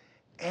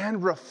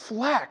and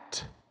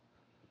reflect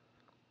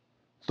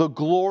the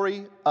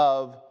glory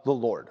of the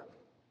Lord.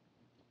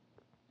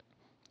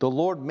 The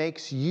Lord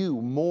makes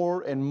you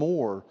more and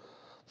more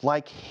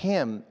like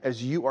Him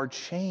as you are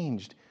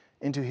changed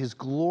into His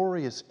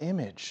glorious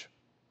image.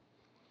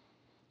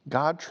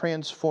 God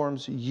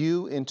transforms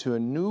you into a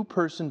new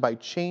person by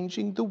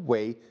changing the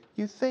way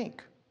you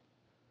think.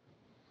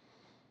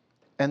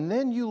 And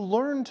then you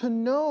learn to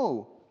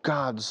know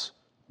God's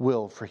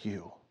will for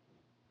you.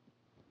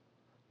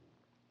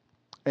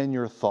 And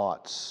your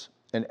thoughts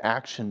and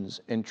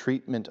actions and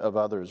treatment of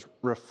others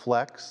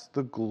reflects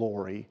the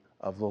glory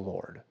of the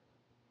Lord.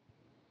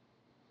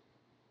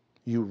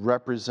 You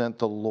represent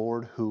the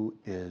Lord who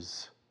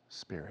is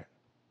Spirit.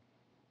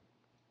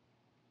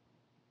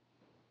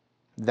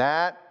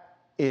 That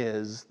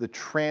is the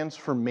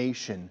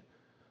transformation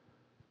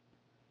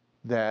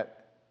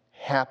that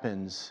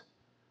happens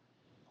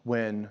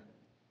when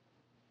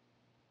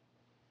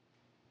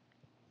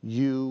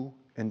you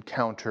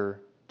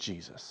encounter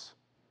Jesus.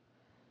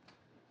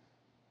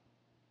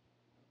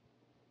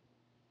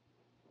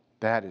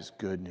 That is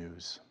good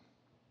news.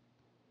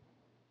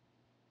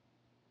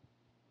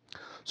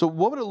 So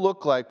what would it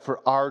look like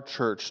for our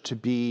church to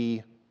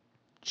be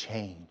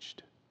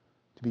changed,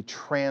 to be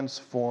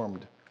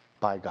transformed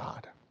by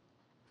God?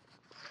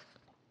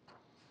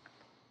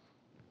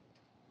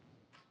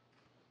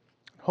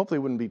 Hopefully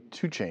it wouldn't be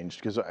too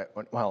changed because,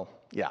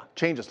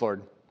 change us,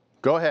 Lord.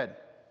 Go ahead.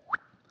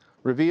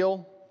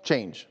 Reveal,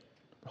 change.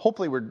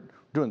 Hopefully we're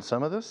doing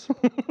some of this.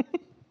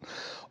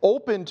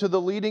 Open to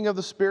the leading of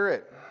the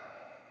Spirit.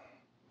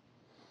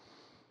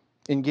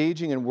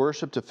 Engaging in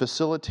worship to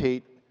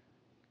facilitate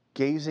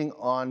gazing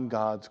on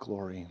God's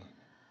glory.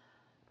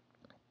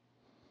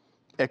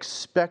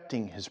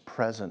 Expecting His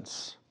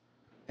presence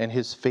and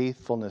His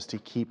faithfulness to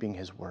keeping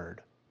His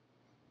word.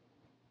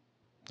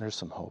 There's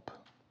some hope.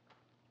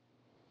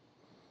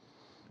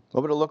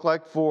 What would it look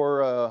like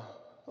for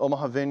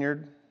Omaha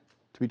Vineyard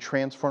to be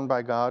transformed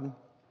by God?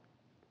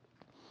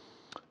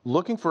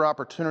 Looking for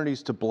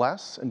opportunities to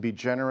bless and be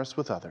generous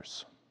with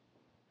others.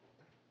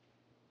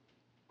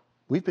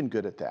 We've been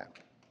good at that.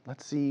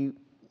 Let's see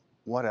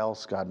what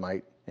else God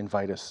might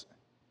invite us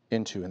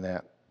into in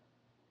that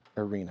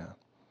arena.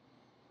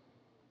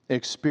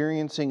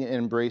 Experiencing and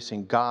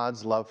embracing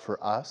God's love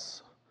for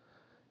us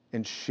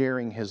and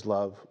sharing His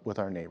love with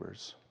our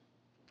neighbors.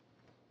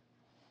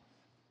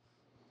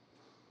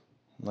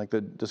 Like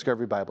the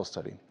Discovery Bible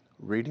Study,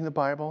 reading the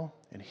Bible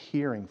and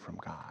hearing from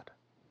God.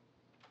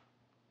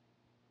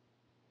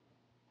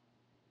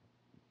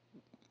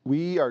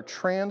 We are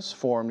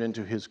transformed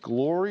into His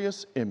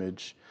glorious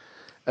image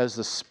as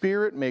the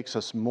Spirit makes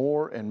us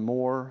more and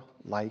more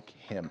like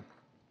Him.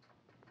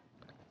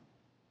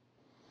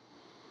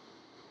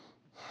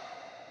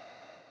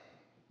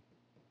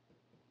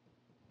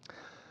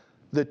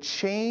 The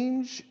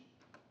change,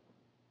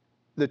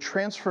 the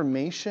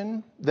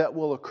transformation that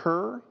will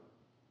occur,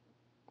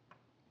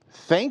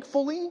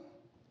 thankfully,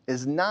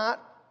 is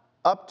not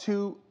up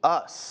to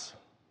us.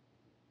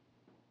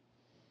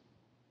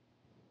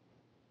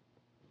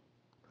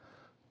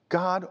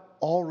 God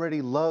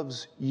already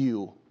loves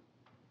you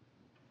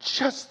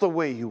just the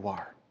way you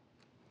are.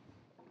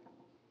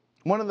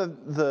 One of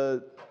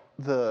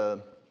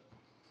the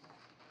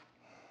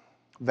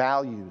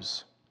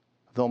values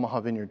of the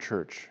Omaha Vineyard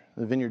Church,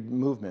 the Vineyard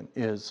movement,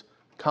 is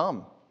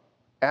come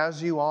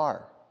as you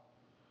are.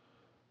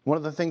 One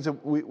of the things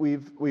that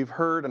we've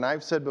heard and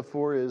I've said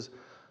before is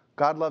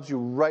God loves you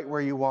right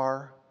where you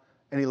are,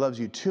 and He loves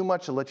you too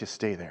much to let you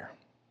stay there.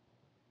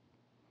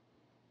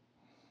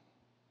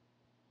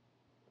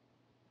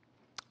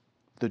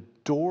 The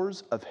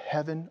doors of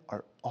heaven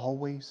are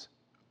always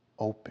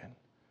open.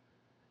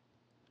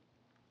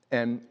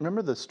 And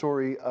remember the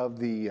story of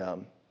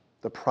the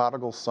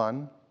prodigal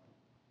son?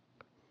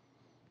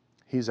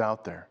 He's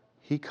out there.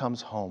 He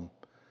comes home.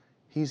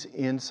 He's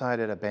inside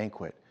at a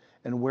banquet.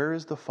 And where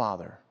is the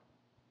father?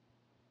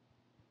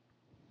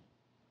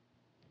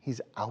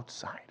 He's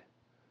outside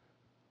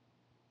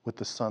with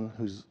the son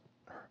whose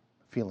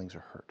feelings are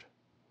hurt.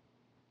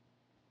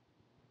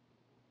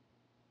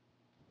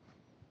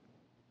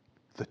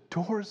 The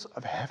doors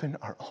of heaven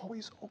are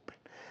always open,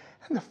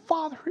 and the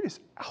Father is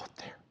out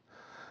there,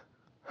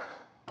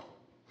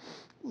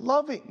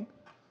 loving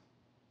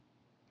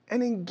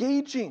and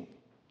engaging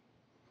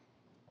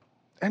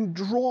and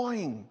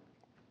drawing.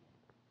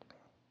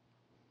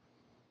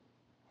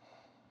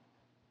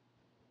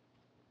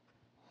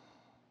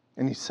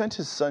 And He sent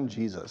His Son,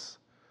 Jesus.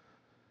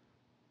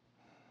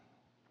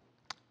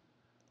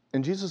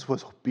 And Jesus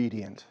was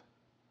obedient,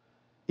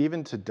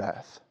 even to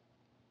death.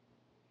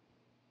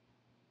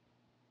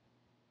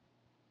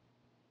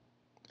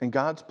 And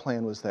God's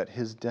plan was that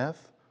his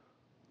death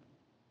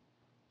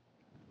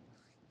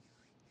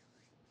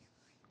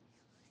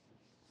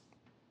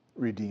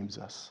redeems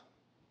us.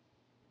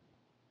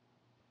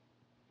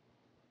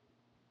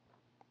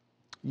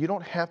 You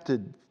don't have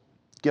to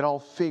get all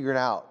figured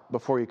out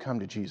before you come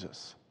to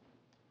Jesus.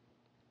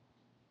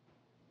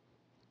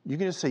 You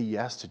can just say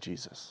yes to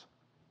Jesus.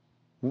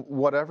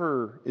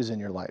 Whatever is in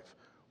your life.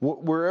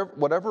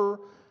 Whatever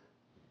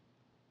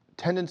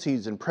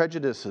tendencies and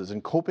prejudices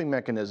and coping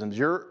mechanisms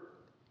you're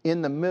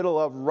in the middle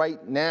of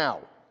right now,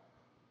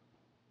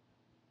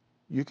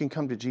 you can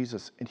come to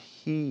Jesus and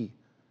he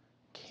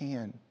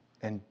can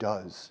and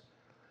does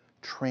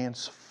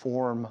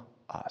transform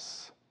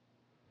us,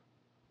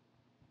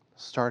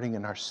 starting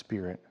in our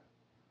spirit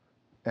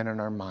and in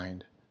our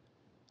mind,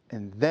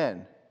 and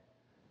then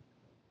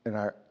in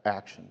our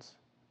actions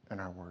and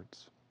our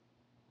words.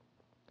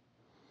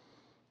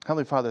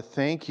 Heavenly Father,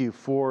 thank you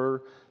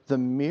for the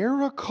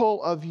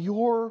miracle of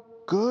your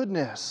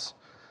goodness,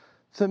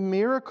 the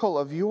miracle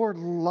of your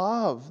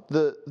love,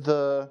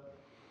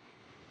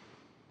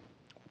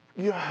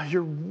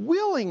 your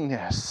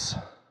willingness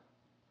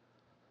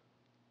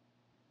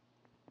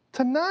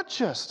to not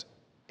just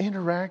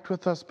interact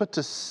with us, but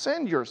to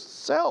send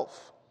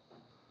yourself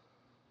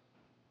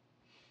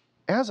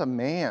as a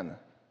man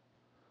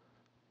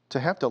to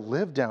have to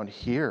live down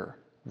here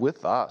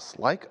with us,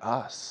 like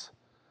us,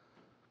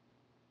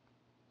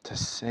 to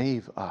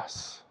save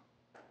us.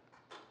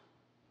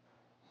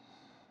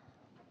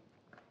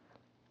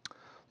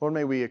 Lord,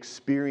 may we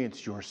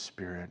experience your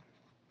Spirit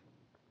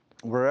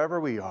wherever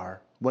we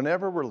are,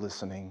 whenever we're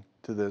listening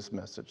to this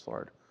message,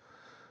 Lord.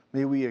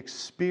 May we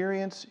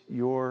experience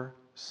your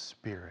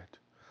Spirit.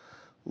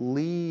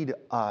 Lead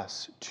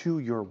us to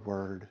your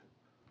word.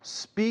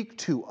 Speak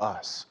to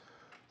us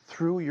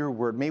through your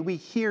word. May we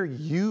hear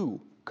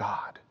you,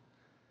 God.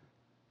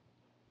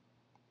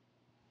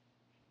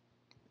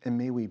 And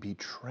may we be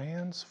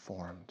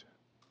transformed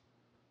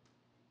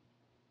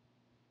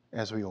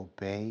as we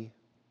obey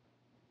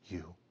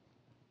you.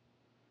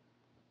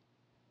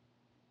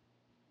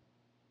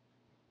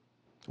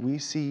 We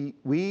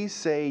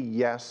say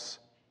yes,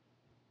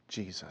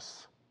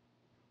 Jesus.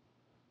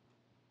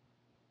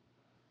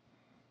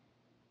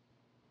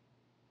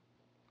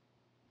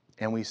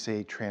 And we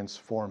say,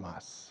 transform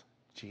us,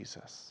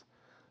 Jesus.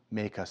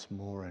 Make us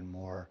more and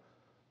more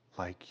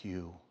like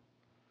you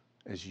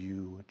as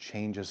you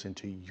change us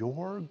into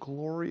your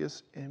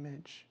glorious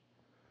image.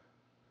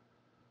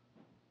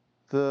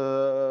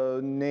 The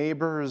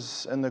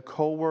neighbors and the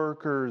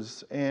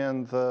coworkers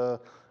and the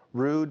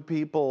rude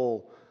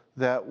people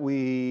that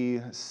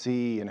we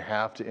see and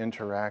have to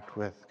interact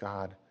with,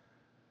 God,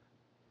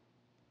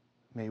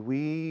 may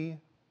we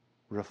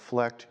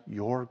reflect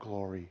your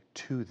glory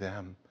to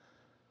them.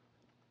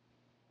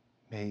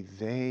 May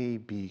they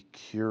be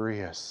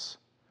curious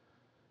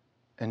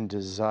and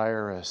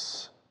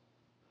desirous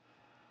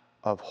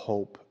of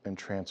hope and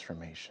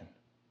transformation.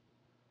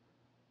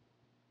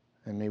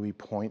 And may we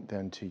point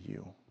them to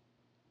you.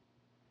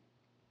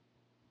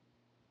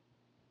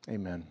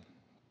 Amen.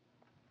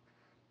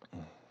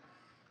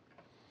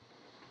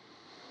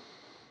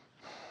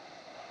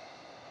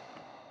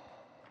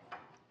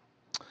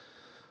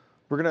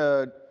 We're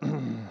going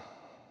to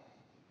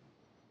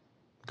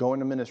go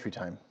into ministry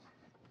time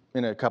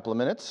in a couple of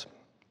minutes,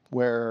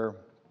 where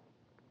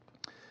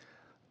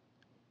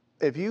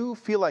if you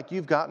feel like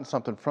you've gotten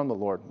something from the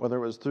Lord, whether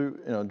it was through,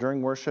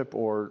 during worship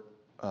or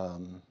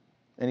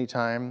any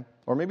time,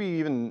 or maybe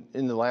even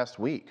in the last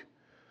week,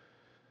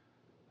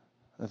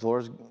 that the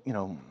Lord's,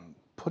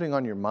 putting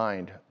on your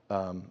mind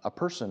a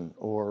person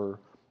or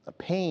a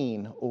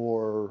pain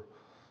or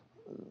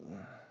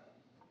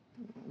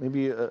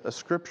maybe a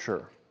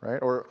scripture, right?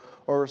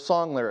 Or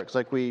song lyrics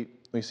like we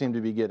seem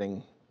to be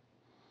getting.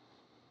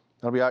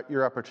 That'll be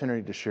your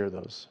opportunity to share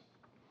those.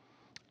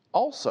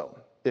 Also,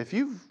 if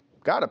you've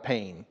got a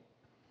pain,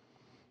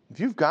 if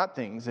you've got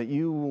things that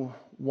you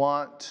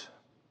want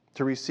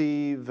to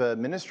receive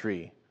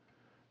ministry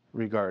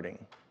regarding,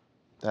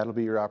 that'll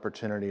be your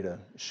opportunity to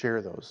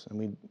share those. And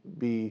we'd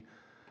be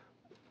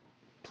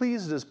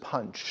pleased as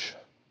punch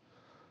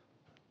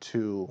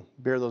to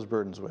bear those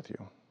burdens with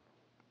you.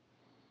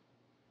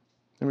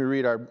 Let me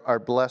read our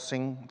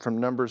blessing from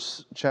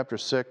Numbers chapter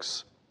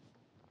 6.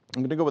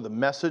 I'm going to go with the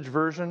Message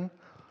version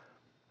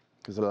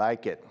because I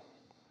like it.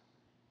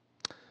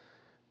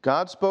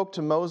 God spoke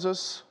to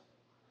Moses,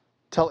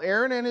 "Tell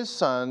Aaron and his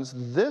sons,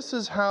 this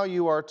is how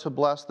you are to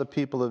bless the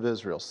people of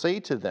Israel. Say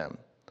to them,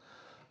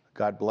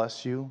 God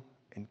bless you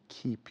and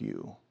keep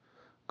you.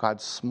 God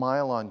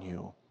smile on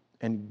you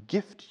and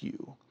gift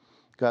you.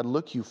 God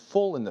look you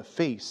full in the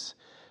face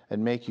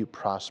and make you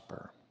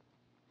prosper.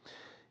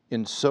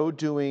 In so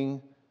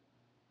doing,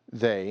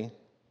 they,"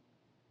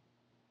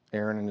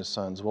 Aaron and his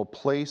sons, "will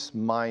place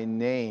my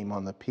name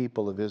on the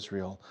people of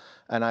Israel,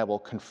 and I will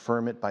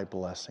confirm it by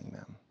blessing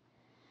them."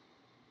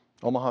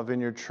 Omaha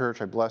Vineyard Church,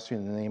 I bless you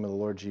in the name of the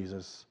Lord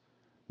Jesus.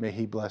 May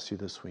he bless you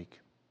this week.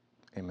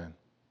 Amen.